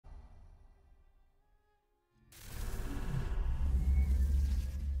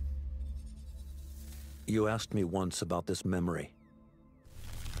You asked me once about this memory.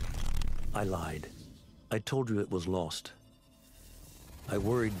 I lied. I told you it was lost. I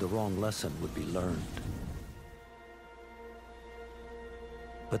worried the wrong lesson would be learned.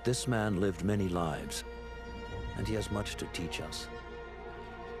 But this man lived many lives, and he has much to teach us.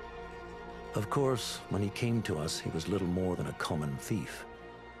 Of course, when he came to us, he was little more than a common thief,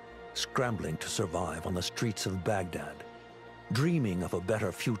 scrambling to survive on the streets of Baghdad, dreaming of a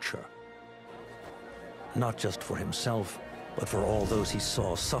better future. Not just for himself, but for all those he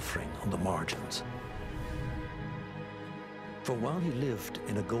saw suffering on the margins. For while he lived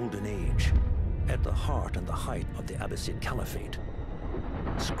in a golden age, at the heart and the height of the Abbasid Caliphate,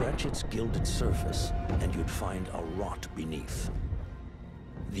 scratch its gilded surface and you'd find a rot beneath.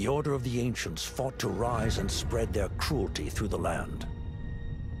 The Order of the Ancients fought to rise and spread their cruelty through the land.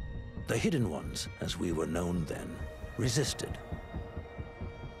 The Hidden Ones, as we were known then, resisted,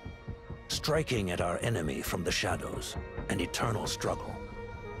 striking at our enemy from the shadows, an eternal struggle.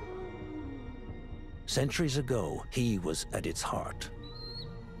 Centuries ago, he was at its heart.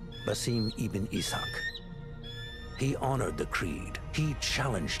 Basim ibn Ishaq. He honored the Creed. He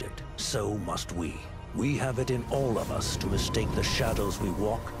challenged it. So must we. We have it in all of us to mistake the shadows we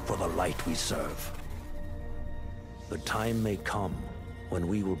walk for the light we serve. The time may come when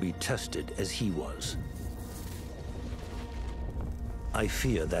we will be tested as he was. I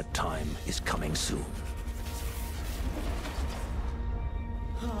fear that time is coming soon.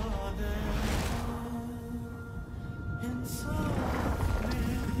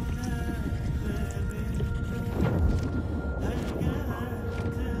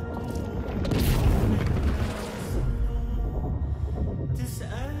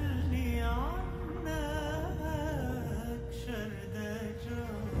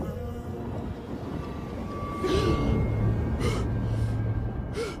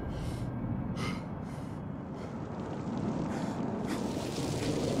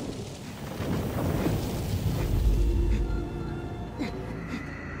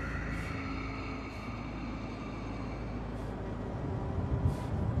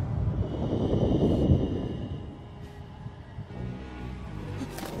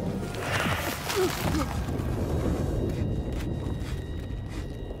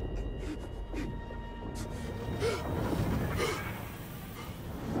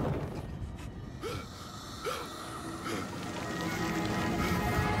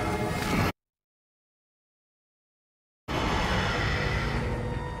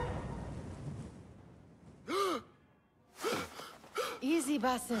 Easy,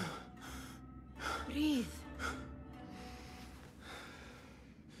 Basim. Breathe.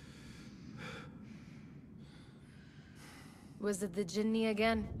 Was it the Jinni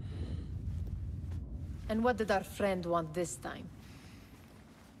again? And what did our friend want this time?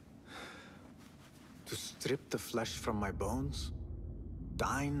 To strip the flesh from my bones?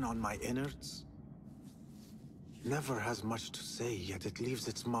 Dine on my innards? Never has much to say, yet it leaves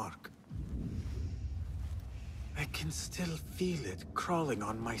its mark. I can still feel it crawling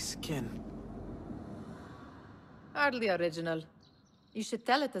on my skin. Hardly original. You should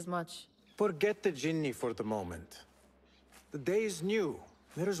tell it as much. Forget the Jinni for the moment. The day is new.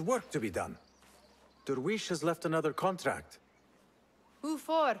 There is work to be done. Derwish has left another contract. Who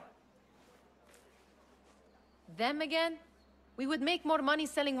for? Them again? We would make more money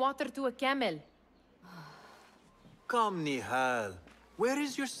selling water to a camel. Come, Nihal. Where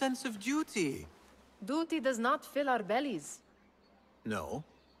is your sense of duty? Duty does not fill our bellies. No,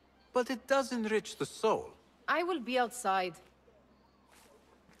 but it does enrich the soul. I will be outside.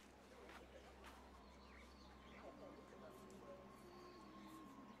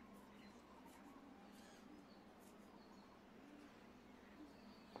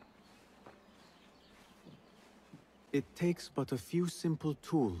 It takes but a few simple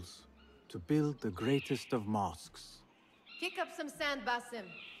tools to build the greatest of mosques. Kick up some sand, Basim.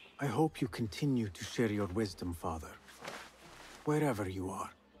 I hope you continue to share your wisdom, Father. Wherever you are.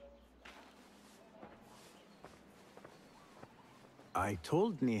 I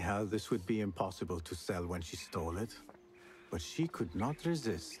told Nihal this would be impossible to sell when she stole it, but she could not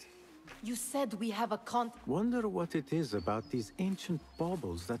resist. You said we have a Wonder what it is about these ancient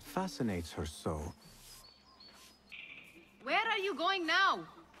baubles that fascinates her so. Where are you going now?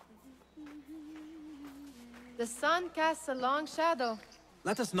 The sun casts a long shadow.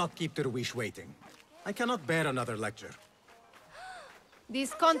 Let us not keep Derwish waiting. I cannot bear another lecture.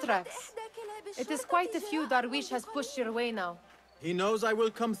 These contracts. It is quite a few Darwish has pushed your way now. He knows I will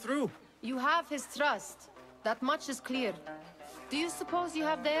come through. You have his trust. That much is clear. Do you suppose you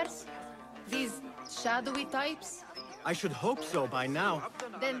have theirs? These shadowy types? I should hope so by now.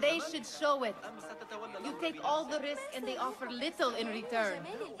 Then they should show it. You take all the risk and they offer little in return.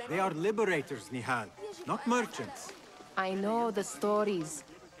 They are liberators, Nihal, not merchants. I know the stories.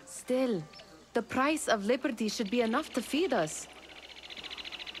 Still, the price of liberty should be enough to feed us.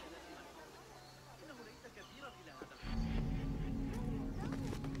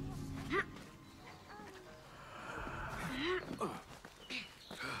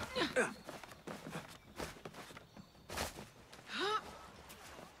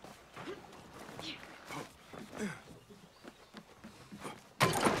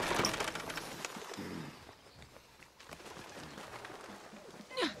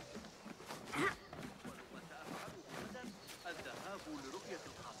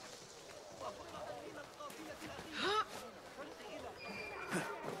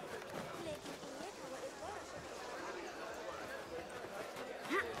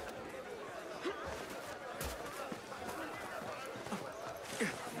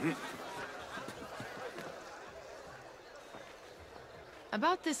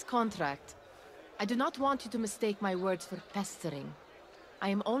 About this contract, I do not want you to mistake my words for pestering. I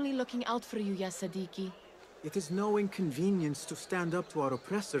am only looking out for you, ya Sadiki. It is no inconvenience to stand up to our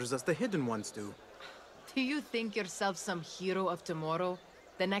oppressors as the Hidden Ones do. Do you think yourself some hero of tomorrow?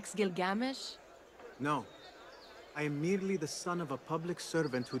 The next Gilgamesh? No. I am merely the son of a public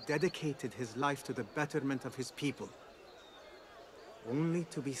servant who dedicated his life to the betterment of his people. Only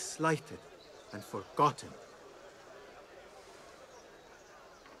to be slighted and forgotten.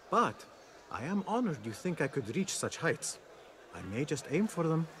 But I am honored you think I could reach such heights. I may just aim for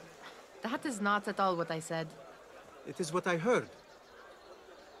them. That is not at all what I said. It is what I heard.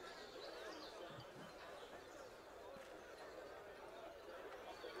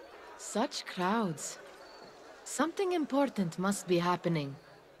 Such crowds. Something important must be happening.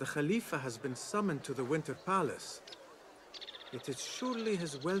 The Khalifa has been summoned to the Winter Palace. It is surely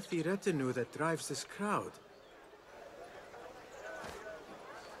his wealthy retinue that drives this crowd.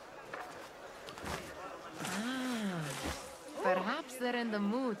 Perhaps they're in the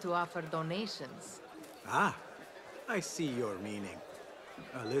mood to offer donations. Ah, I see your meaning.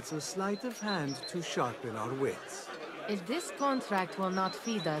 A little sleight of hand to sharpen our wits. If this contract will not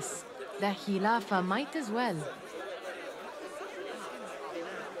feed us, the Khilafah might as well.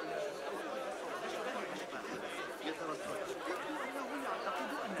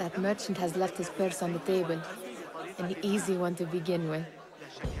 That merchant has left his purse on the table. An easy one to begin with.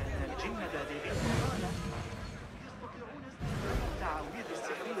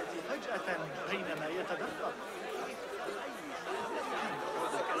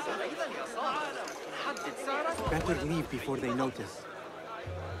 Better leave before they notice.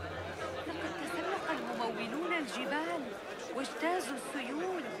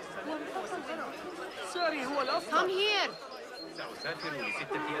 Come here!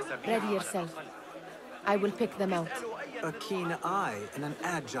 Ready yourself. I will pick them out. A keen eye and an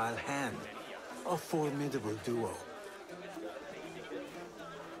agile hand. A formidable duo.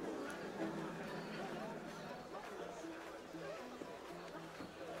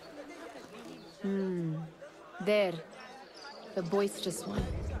 There. The boisterous one.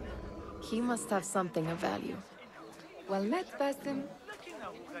 He must have something of value. Well met, Basim.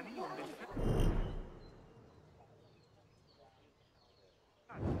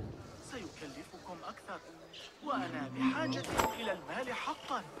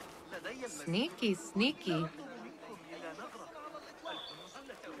 Sneaky, sneaky.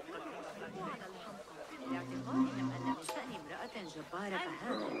 جبارة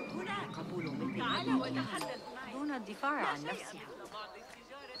فهذا دون قبول مني دون الدفاع عن نفسها.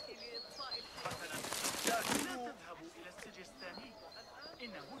 لا تذهبوا إلى السجستاني.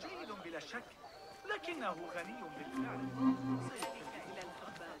 إنه جيد بلا شك، لكنه غني بالفعل.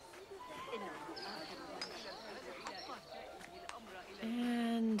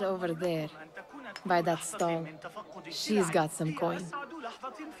 And over there, by that stall, she's got some coin.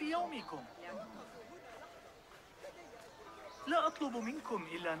 لا أطلب منكم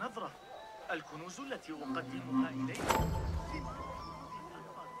إلا نظرة. الكنوز التي أقدمها إليكم.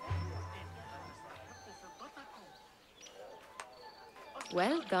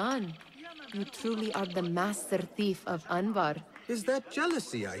 Well done. You truly are the master thief of Anbar. Is that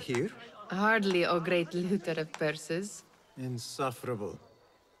jealousy I hear? Hardly, O great looter of purses. Insufferable.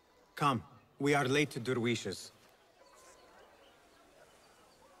 Come, we are late to Derwishes.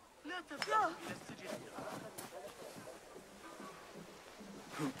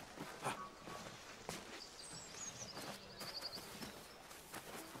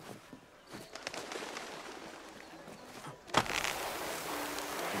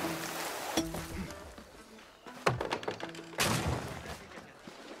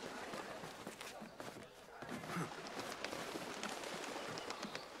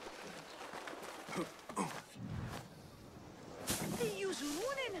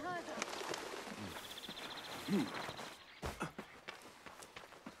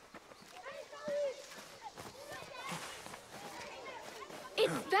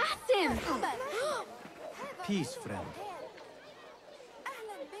 It's Basim! Peace, friend.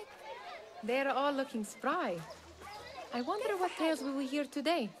 They're all looking spry. I wonder what tales we will hear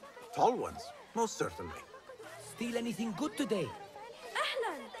today. Tall ones, most certainly. Steal anything good today?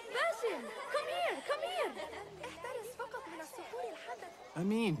 أهلاً باسم come here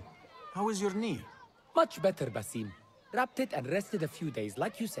Amin, how is your knee? Much better, Basim. Wrapped it and rested a few days,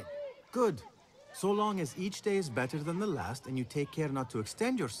 like you said. Good. So long as each day is better than the last and you take care not to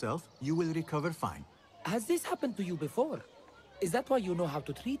extend yourself, you will recover fine. Has this happened to you before? Is that why you know how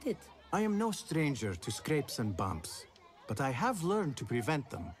to treat it? I am no stranger to scrapes and bumps, but I have learned to prevent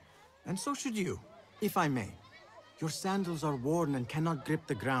them. And so should you, if I may. Your sandals are worn and cannot grip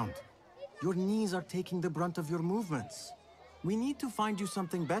the ground. Your knees are taking the brunt of your movements. We need to find you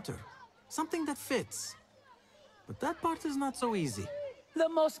something better, something that fits. But that part is not so easy. The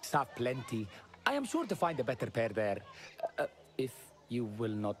mosques have plenty. I am sure to find a better pair there. If you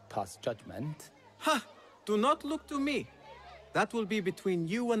will not pass judgment. Ha! Do not look to me. That will be between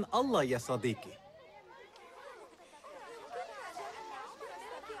you and Allah, ya Sadiqi.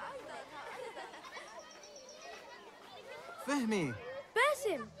 Fahmi,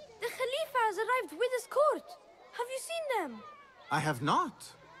 Basim, the Khalifa has arrived with his court. Have you seen them? I have not.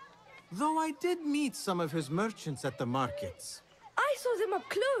 Though I did meet some of his merchants at the markets. I saw them up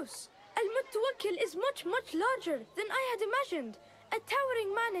close. Al-Mutawakkil is much larger than I had imagined. A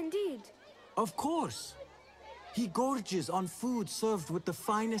towering man indeed. Of course. He gorges on food served with the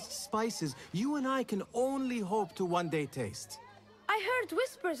finest spices you and I can only hope to one day taste. I heard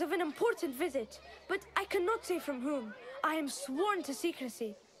whispers of an important visit, but I cannot say from whom. I am sworn to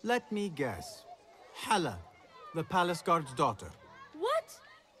secrecy. Let me guess. Hala, the palace guard's daughter. What?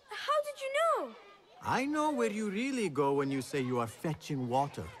 How did you know? I know where you really go when you say you are fetching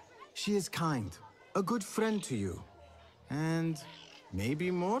water. She is kind, a good friend to you. And maybe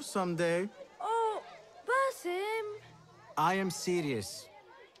more someday. Oh, Basim. I am serious.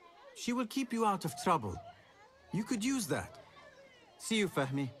 She will keep you out of trouble. You could use that. See you,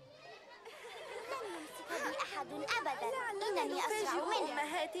 Fahmi.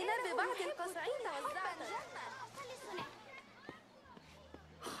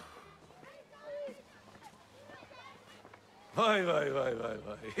 Vai.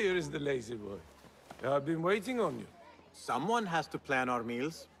 Here is the lazy boy. I've been waiting on you. Someone has to plan our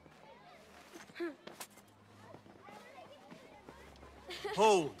meals.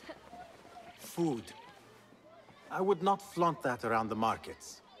 Hold. Food. I would not flaunt that around the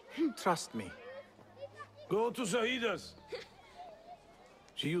markets. Trust me. Go to Zaida's.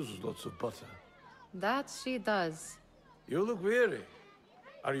 She uses lots of butter. That she does. You look weary.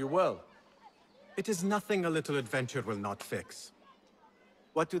 Are you well? It is nothing a little adventure will not fix.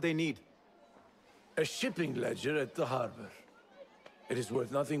 What do they need? A shipping ledger at the harbor. It is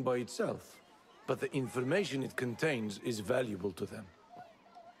worth nothing by itself, but the information it contains is valuable to them.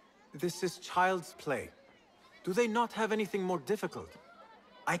 This is child's play. Do they not have anything more difficult?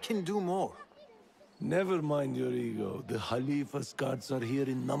 I can do more. Never mind your ego. The Khalifa's guards are here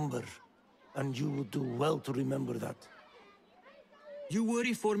in number, and you would do well to remember that. You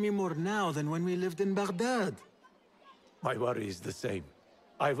worry for me more now than when we lived in Baghdad. My worry is the same.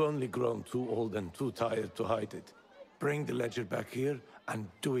 I've only grown too old and too tired to hide it. Bring the ledger back here, and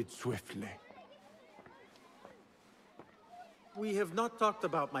do it swiftly. We have not talked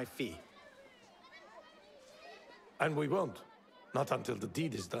about my fee. And we won't. Not until the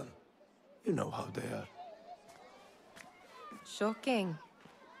deed is done. You know how they are. Shocking.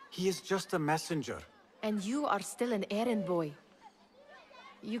 He is just a messenger. And you are still an errand boy.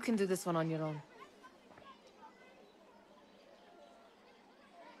 You can do this one on your own.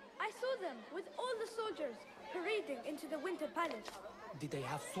 I saw them with all the soldiers parading into the Winter Palace. Did they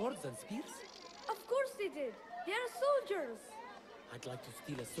have swords and spears? Of course they did. They are soldiers. I'd like to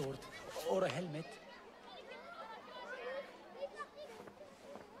steal a sword or a helmet.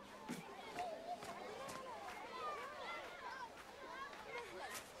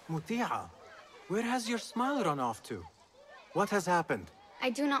 Muti'a, where has your smile run off to? What has happened? I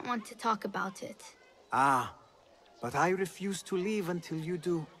do not want to talk about it. Ah, but I refuse to leave until you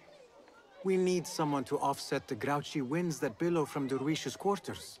do. We need someone to offset the grouchy winds that billow from Derwish's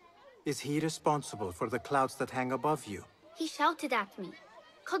quarters. Is he responsible for the clouds that hang above you? He shouted at me,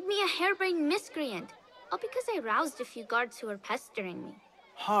 called me a harebrained miscreant, all because I roused a few guards who were pestering me.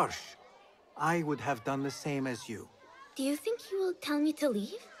 Harsh. I would have done the same as you. Do you think he will tell me to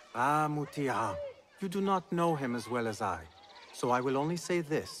leave? Ah, Muti'a, you do not know him as well as I. So I will only say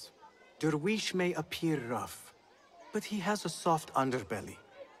this. Derwish may appear rough, but he has a soft underbelly.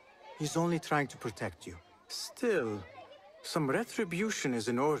 He's only trying to protect you. Still, some retribution is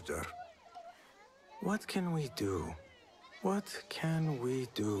in order. What can we do? What can we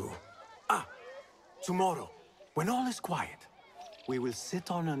do? Ah! Tomorrow, when all is quiet, we will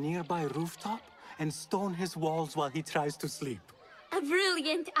sit on a nearby rooftop and stone his walls while he tries to sleep. A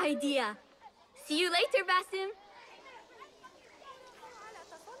brilliant idea. See you later, Basim.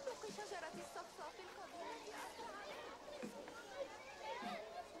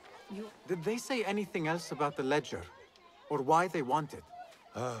 Did they say anything else about the ledger? Or why they want it?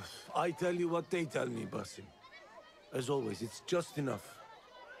 I tell you what they tell me, Basim. As always, it's just enough.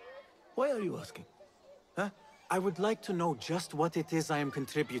 Why are you asking? Huh? I would like to know just what it is I am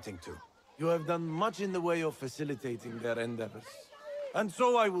contributing to. You have done much in the way of facilitating their endeavors. And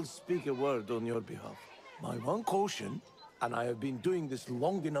so I will speak a word on your behalf. My one caution, and I have been doing this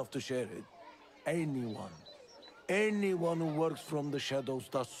long enough to share it, anyone who works from the shadows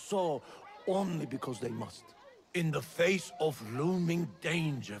does so only because they must. In the face of looming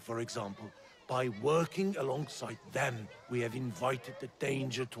danger, for example, by working alongside them, we have invited the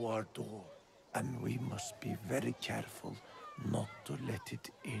danger to our door. And we must be very careful not to let it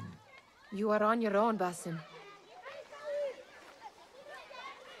in. You are on your own, Basim.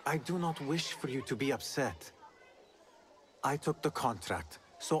 I do not wish for you to be upset. I took the contract,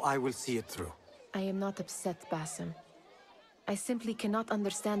 so I will see it through. I am not upset, Basim. I simply cannot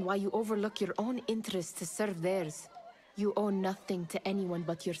understand why you overlook your own interests to serve theirs. You owe nothing to anyone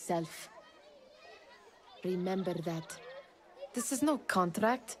but yourself. Remember that. This is no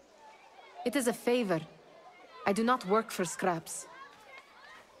contract. It is a favor. I do not work for scraps.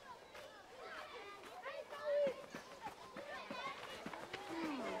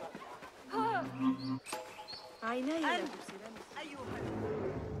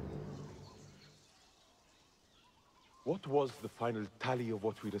 What was the final tally of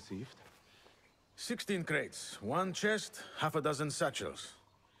what we received? 16 crates, 1 chest, half a dozen satchels.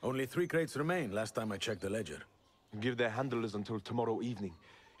 Only 3 crates remain last time I checked the ledger. Give their handlers until tomorrow evening.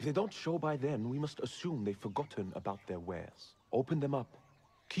 If they don't show by then, we must assume they've forgotten about their wares. Open them up.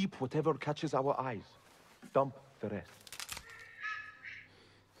 Keep whatever catches our eyes. Dump the rest.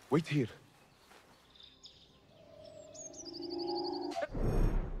 Wait here.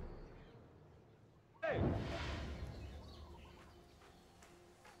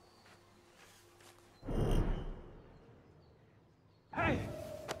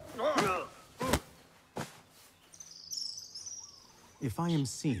 If I am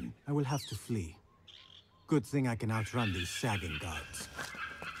seen, I will have to flee. Good thing I can outrun these sagging guards.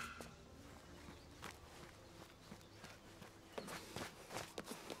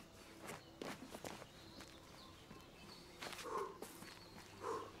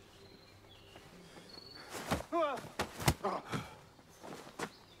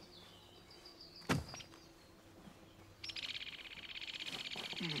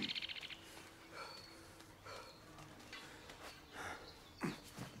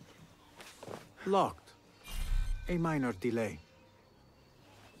 Locked. A minor delay.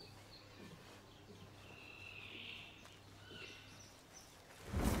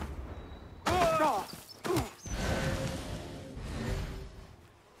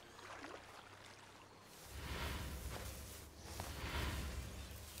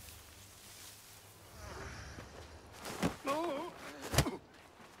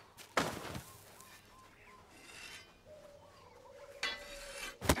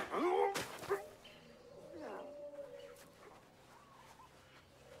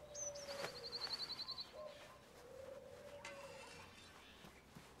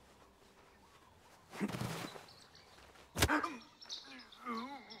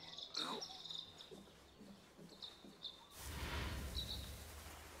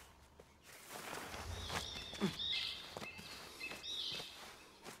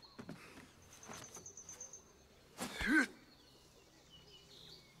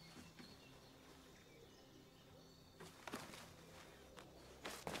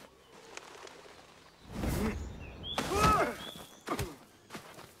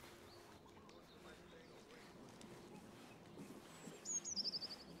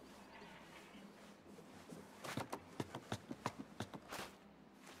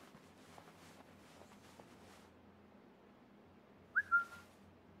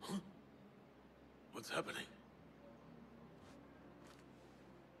 What's happening?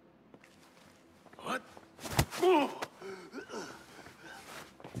 What?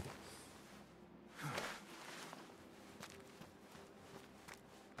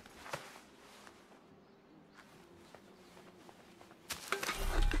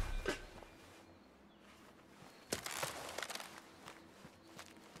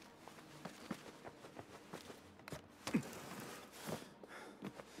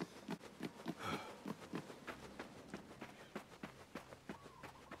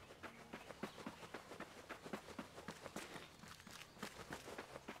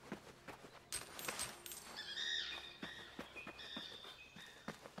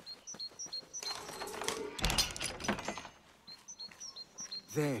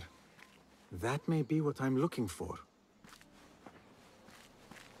 There. That may be what I'm looking for.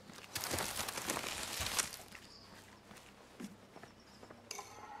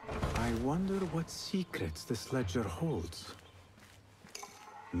 I wonder what secrets this ledger holds.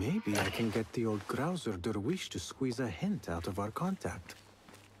 Maybe I can get the old grouser Derwish to squeeze a hint out of our contact.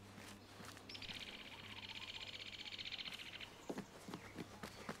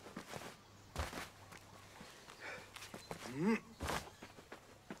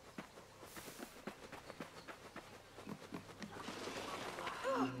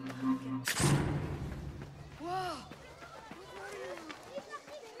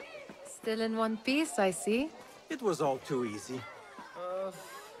 Still in one piece, I see. It was all too easy.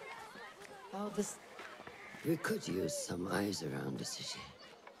 Oh, this... We could use some eyes around the city.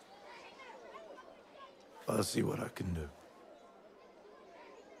 I'll see what I can do.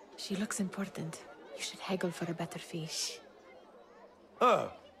 She looks important. You should haggle for a better fee.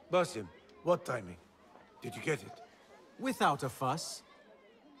 Ah, Basim, what timing? Did you get it? Without a fuss.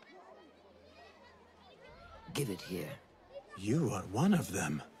 Give it here. You are one of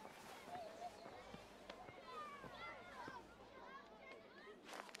them.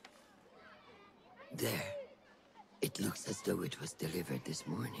 There. It looks as though it was delivered this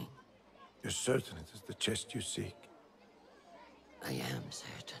morning. You're certain it is the chest you seek? I am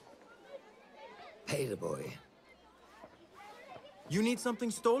certain. Pay the boy. You need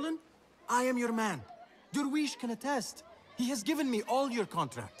something stolen? I am your man. Derwish can attest. He has given me all your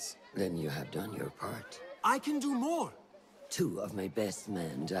contracts. Then you have done your part. I can do more. 2 of my best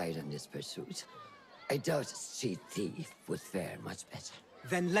men died in this pursuit. I doubt a street thief would fare much better.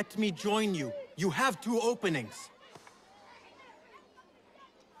 Then let me join you. You have 2 openings.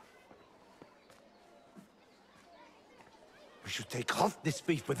 We should take off this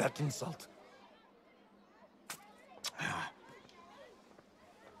thief with that insult.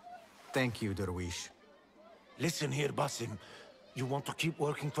 Thank you, Derwish. Listen here, Basim. You want to keep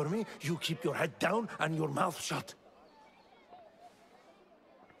working for me? You keep your head down and your mouth shut.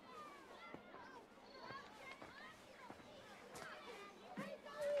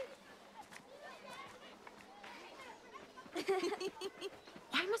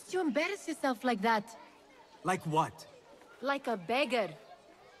 Why must you embarrass yourself like that? Like what? Like a beggar.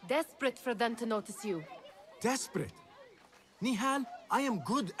 Desperate for them to notice you. Desperate? Nihal, I am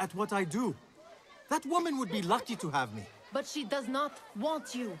good at what I do. That woman would be lucky to have me. But she does not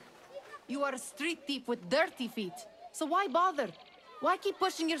want you. You are a street thief with dirty feet. So why bother? Why keep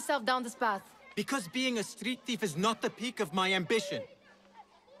pushing yourself down this path? Because being a street thief is not the peak of my ambition.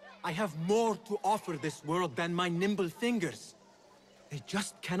 I have more to offer this world than my nimble fingers. They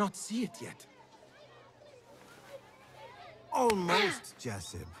just cannot see it yet. Almost,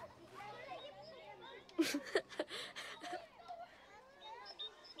 Jasib.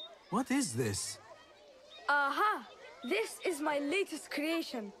 What is this? Aha! This is my latest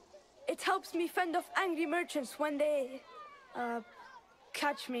creation. It helps me fend off angry merchants when they...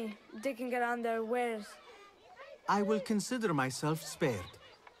 catch me digging around their wares. I will consider myself spared.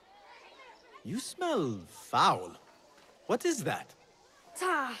 You smell foul. What is that?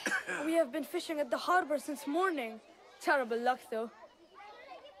 Tah! We have been fishing at the harbor since morning. Terrible luck, though.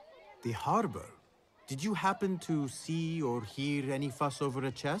 The harbor? Did you happen to see or hear any fuss over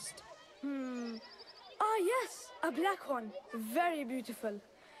a chest? Ah, yes, a black one. Very beautiful.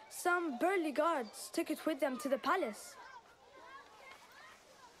 Some burly guards took it with them to the palace.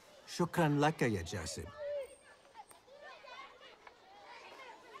 Shukran laka, ya Jasib.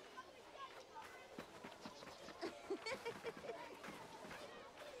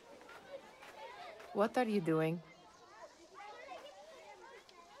 What are you doing?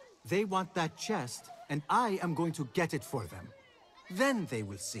 They want that chest, and I am going to get it for them. Then they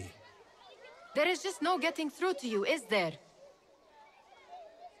will see. There is just no getting through to you, is there?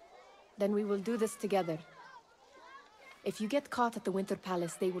 Then we will do this together. If you get caught at the Winter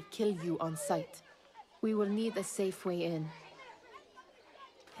Palace, they will kill you on sight. We will need a safe way in.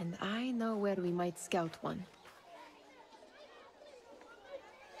 And I know where we might scout one.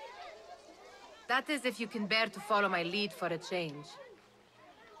 That is if you can bear to follow my lead for a change.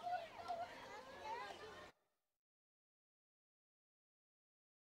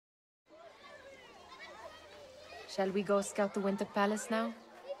 Shall we go scout the Winter Palace now?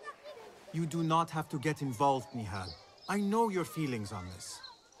 You do not have to get involved, Nihal. I know your feelings on this.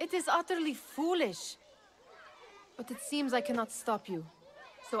 It is utterly foolish. But it seems I cannot stop you.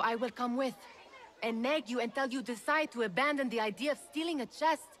 So I will come with, and nag you until you decide to abandon the idea of stealing a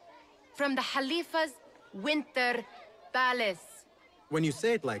chest from the Khalifa's Winter Palace. When you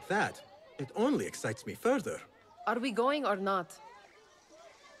say it like that, it only excites me further. Are we going or not?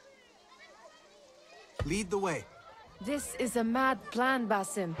 Lead the way. This is a mad plan,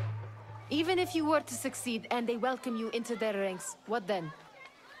 Basim. Even if you were to succeed and they welcome you into their ranks, what then?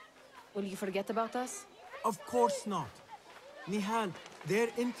 Will you forget about us? Of course not. Nihal, their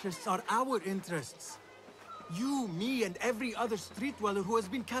interests are our interests. You, me, and every other street dweller who has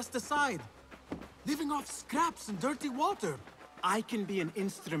been cast aside. Living off scraps and dirty water. I can be an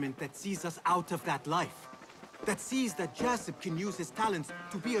instrument that sees us out of that life. That sees that Jasip can use his talents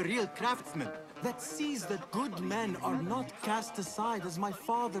to be a real craftsman. That sees that good men are not cast aside as my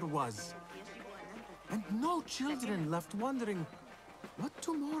father was. And no children left wondering what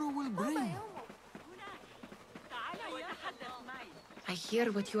tomorrow will bring. I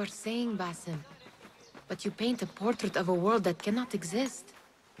hear what you are saying, Basim. But you paint a portrait of a world that cannot exist.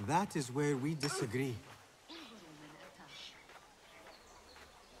 That is where we disagree.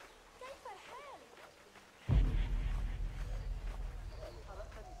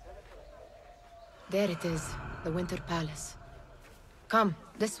 There it is, the Winter Palace. Come,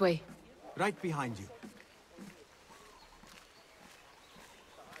 this way. Right behind you.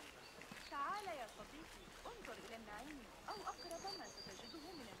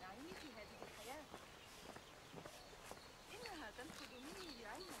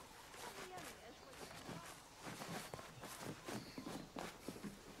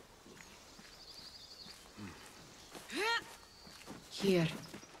 Here.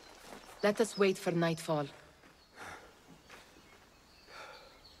 Let us wait for nightfall.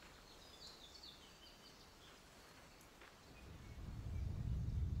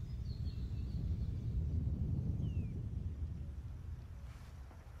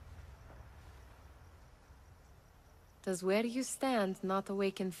 Does where you stand not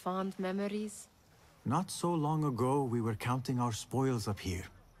awaken fond memories? Not so long ago, we were counting our spoils up here,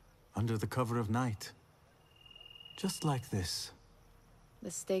 under the cover of night. Just like this. The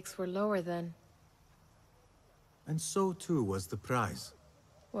stakes were lower then. And so too was the prize.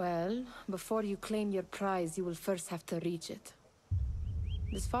 Well, before you claim your prize, you will first have to reach it.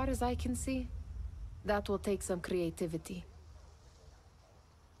 As far as I can see, that will take some creativity.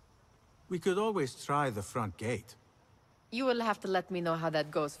 We could always try the front gate. You will have to let me know how that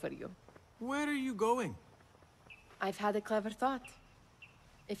goes for you. Where are you going? I've had a clever thought.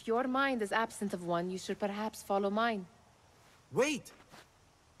 If your mind is absent of one, you should perhaps follow mine. Wait!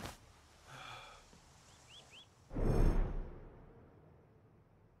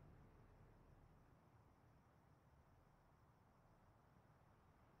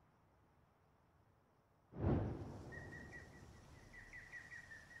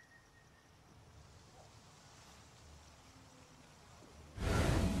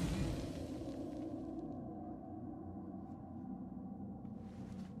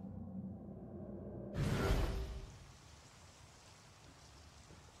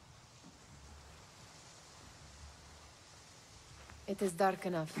 It is dark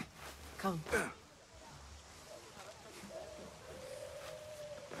enough. Come.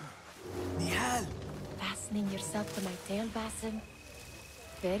 Nihal! Fastening yourself to my tail, Basim?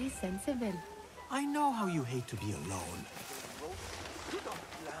 Very sensible. I know how you hate to be alone.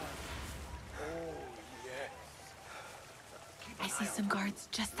 I see some guards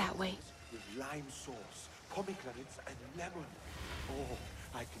just that way. With lime sauce, pomegranates, and lemon. Oh,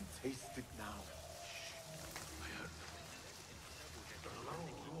 I can taste it now.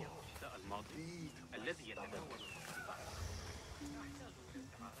 الذي يتناول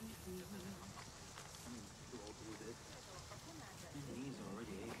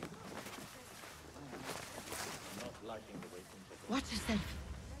Watch yourself.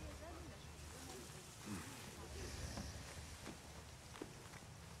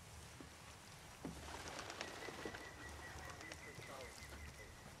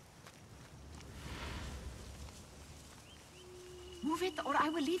 Move it, or I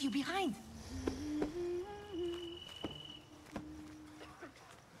will leave you behind.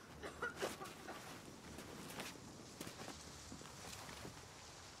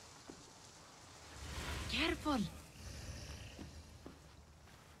 Careful.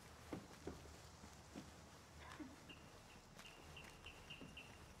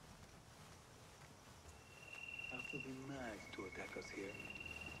 That would be mad to attack us here,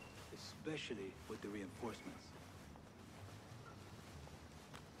 especially with the reinforcements.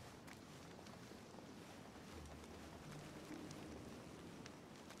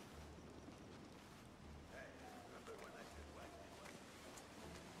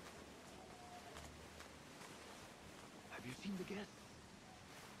 Have you seen the guests?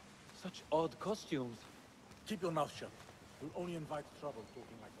 Such odd costumes. Keep your mouth shut. We'll only invite trouble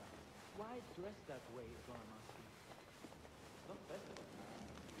talking like that. Why dress that way is what I'm asking. Not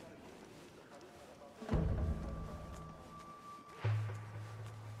better.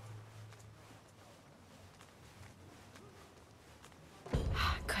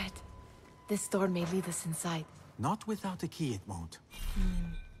 This door may lead us inside. Not without a key, it won't.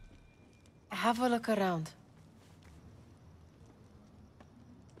 Have a look around.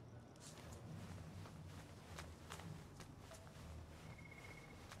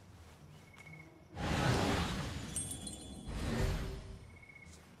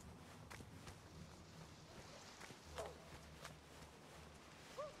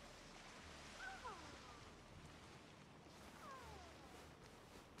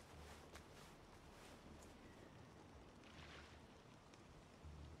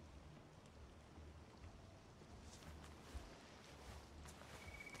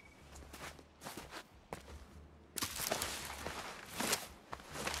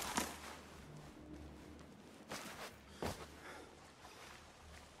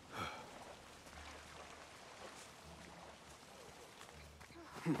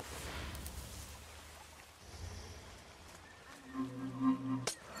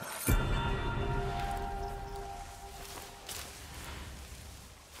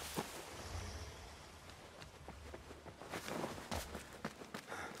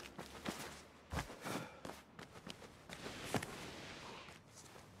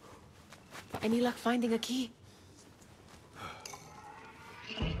 Any luck finding a key?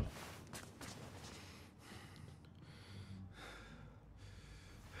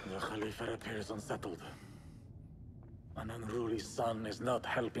 The Khalifa appears unsettled. An unruly son is not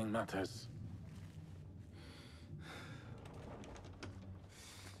helping matters.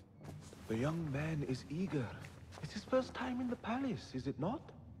 The young man is eager. It's his first time in the palace, is it not?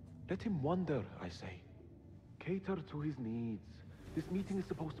 Let him wander, I say. Cater to his needs. This meeting is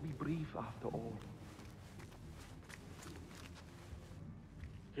supposed to be brief, after all.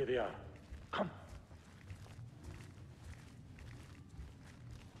 Here they are. Come.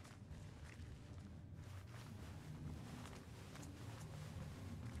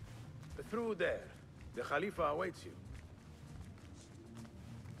 Through there. The Khalifa awaits you.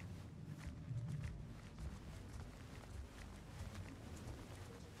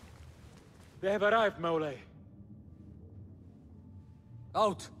 They have arrived, Mawlay.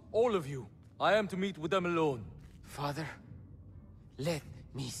 Out, all of you. I am to meet with them alone. Father, let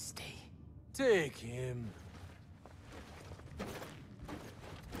me stay. Take him.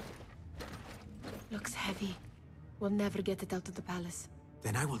 Looks heavy. We'll never get it out of the palace.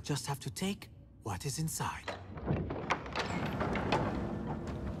 Then I will just have to take what is inside.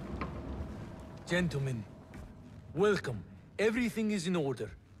 Gentlemen, welcome. Everything is in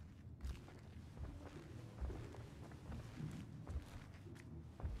order.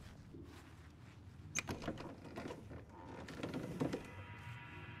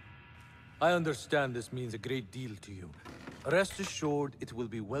 I understand this means a great deal to you. Rest assured, it will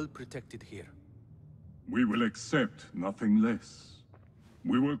be well protected here. We will accept nothing less.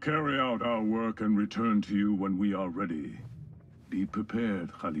 We will carry out our work and return to you when we are ready. Be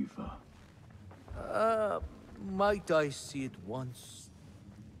prepared, Khalifa. Might I see it once?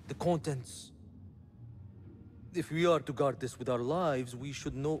 The contents. If we are to guard this with our lives, we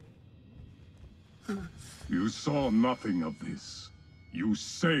should know... You saw nothing of this. You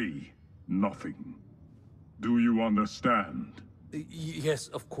say nothing. Do you understand? Yes,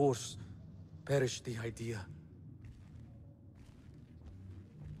 of course. Perish the idea.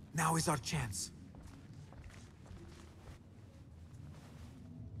 Now is our chance.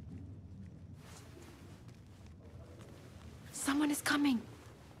 Someone is coming.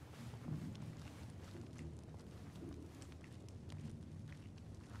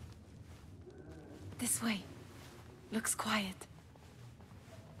 This way. Looks quiet.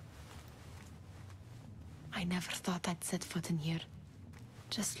 I never thought I'd set foot in here.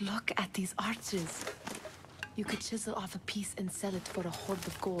 Just look at these arches. You could chisel off a piece and sell it for a hoard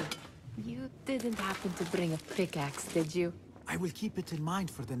of gold. You didn't happen to bring a pickaxe, did you? I will keep it in mind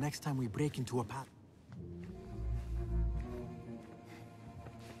for the next time we break into a path.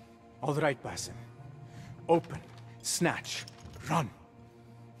 All right, Basim. Open, snatch, run.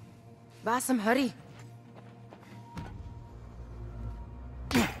 Basim, hurry.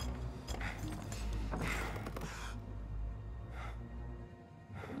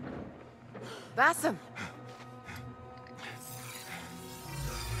 Basim!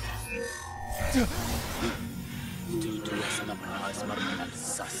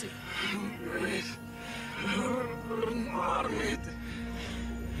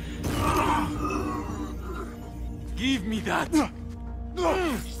 Give me that! No!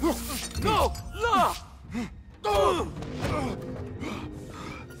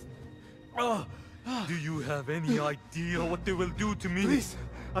 La! Do you have any idea what they will do to me? Please,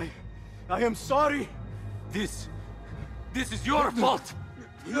 I am sorry. This is your fault!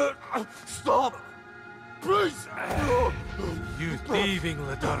 Stop! Please! You thieving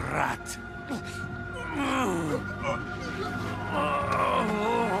little rat!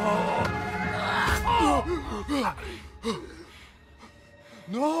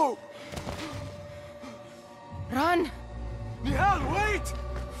 No! Run! Nihal, wait!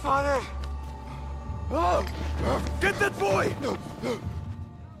 Father! Oh! Get that boy!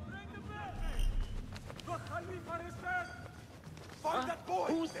 Find that boy!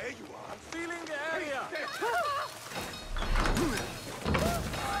 There you are! Sealing the area!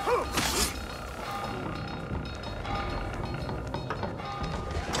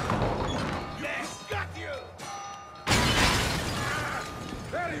 Yes, got you!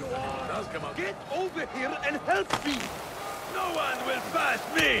 There you are! Does come out. Get over here and help me! No one will pass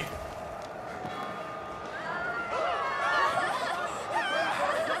me!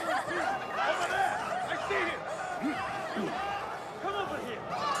 Over there! I see him! Come over here!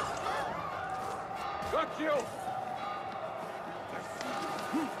 Got you!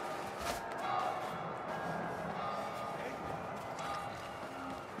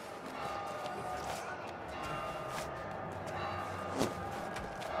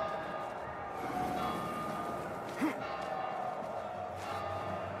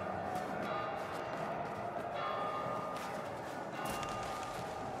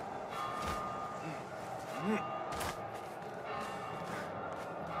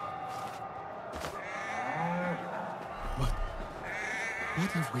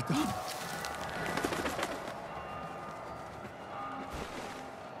 What have we done?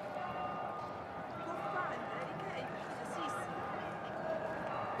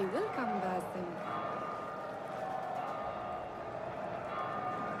 We will come back then.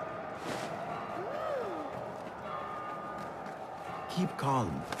 Keep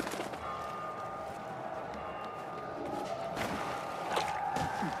calm.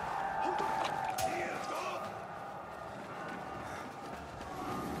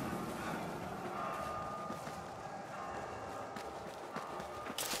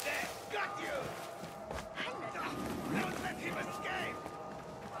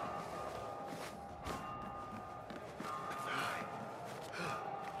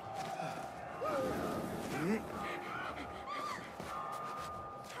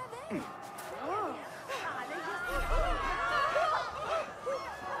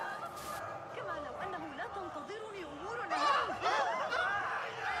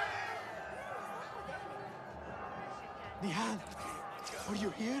 Nihal, are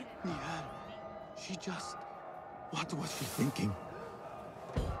you here? Nihal, she just... What was she thinking?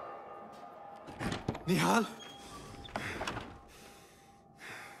 Nihal?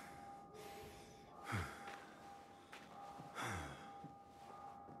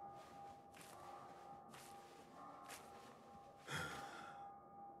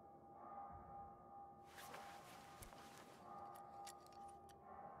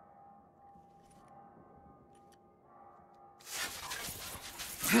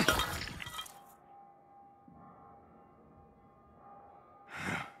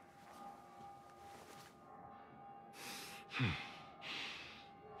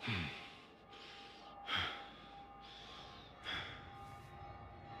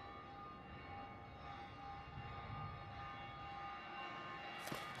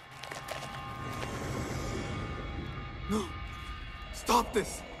 No! Stop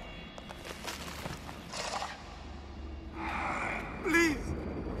this! Please!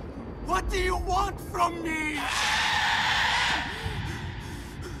 What do you want from me?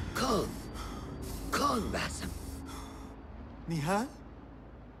 Calm. Calm, Basim. Nihal?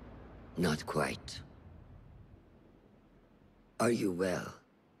 Not quite. Are you well?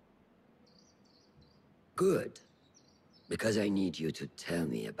 Good. Because I need you to tell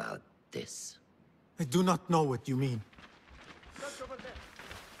me about this. I do not know what you mean.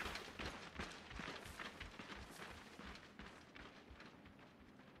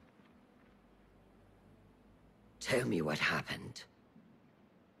 Tell me what happened.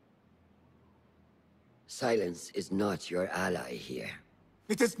 Silence is not your ally here.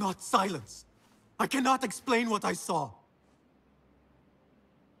 It is not silence. I cannot explain what I saw.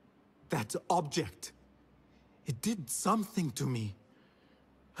 That object. It did something to me.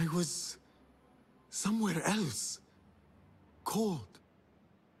 I was... somewhere else. Cold.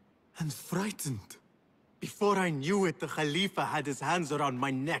 And frightened. Before I knew it, the Khalifa had his hands around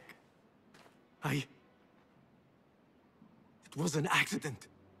my neck. It was an accident.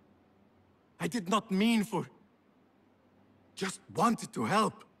 I did not mean for... Just wanted to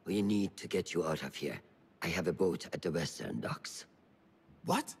help. We need to get you out of here. I have a boat at the western docks.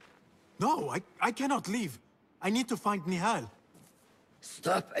 What? No, I cannot leave. I need to find Nihal.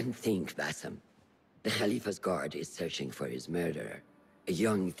 Stop and think, Bassem. The Khalifa's guard is searching for his murderer, a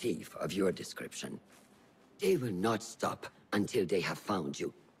young thief of your description. They will not stop until they have found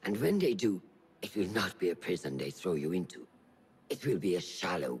you, and when they do, it will not be a prison they throw you into. It will be a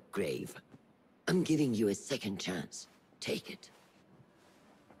shallow grave. I'm giving you a second chance. Take it.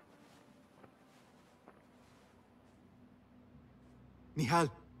 Nihal,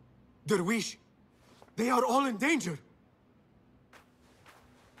 Derwish, they are all in danger.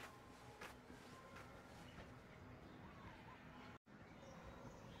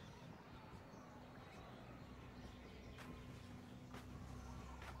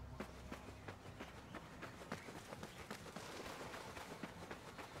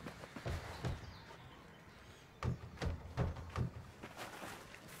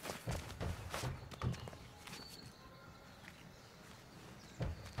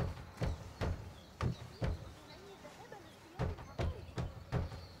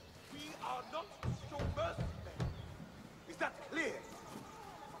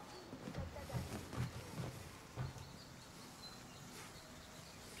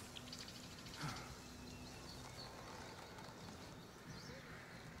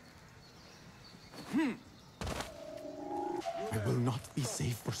 I will not be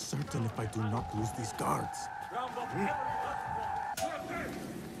safe for certain if I do not lose these guards.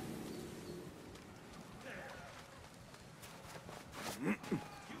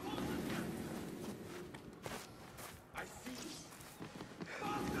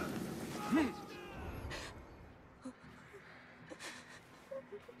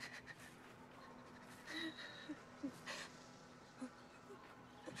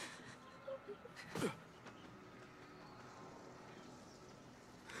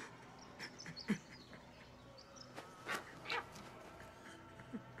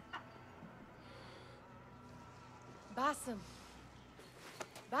 Bassem.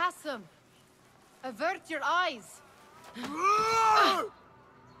 Bassem. Avert your eyes.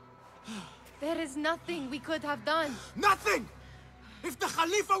 There is nothing we could have done. Nothing! If the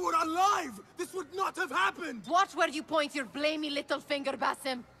Khalifa were alive, this would not have happened! Watch where you point your blamey little finger,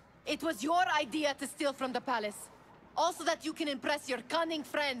 Bassem. It was your idea to steal from the palace. Also that you can impress your cunning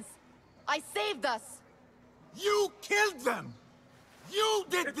friends. I saved us. You killed them! You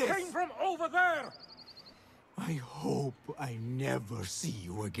did this! It came from over there! I hope I never see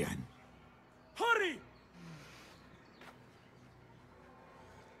you again. Hurry!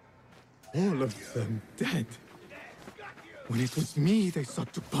 All of them dead. When it was me they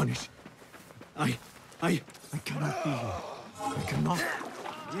sought to punish. I cannot be here. I cannot.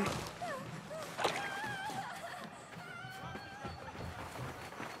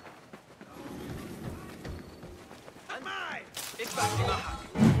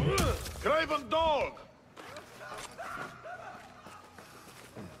 Craven dog!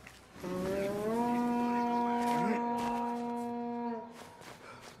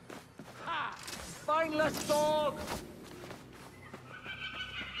 Spineless dog!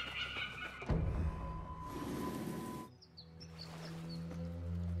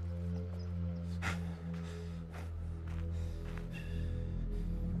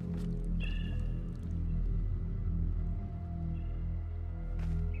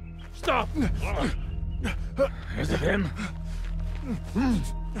 Stop! Is it him?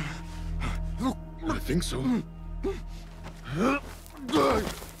 I think so.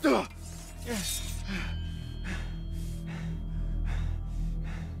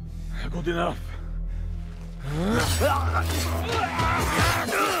 Good enough.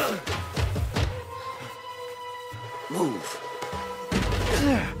 Move.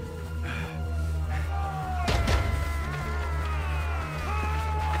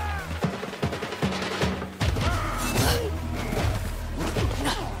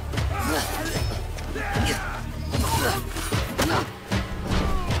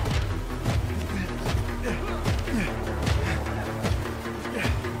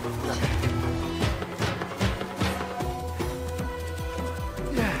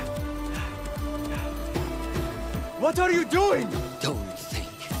 What are you doing? Don't think.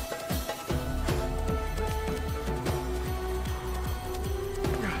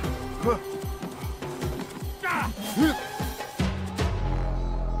 Ah!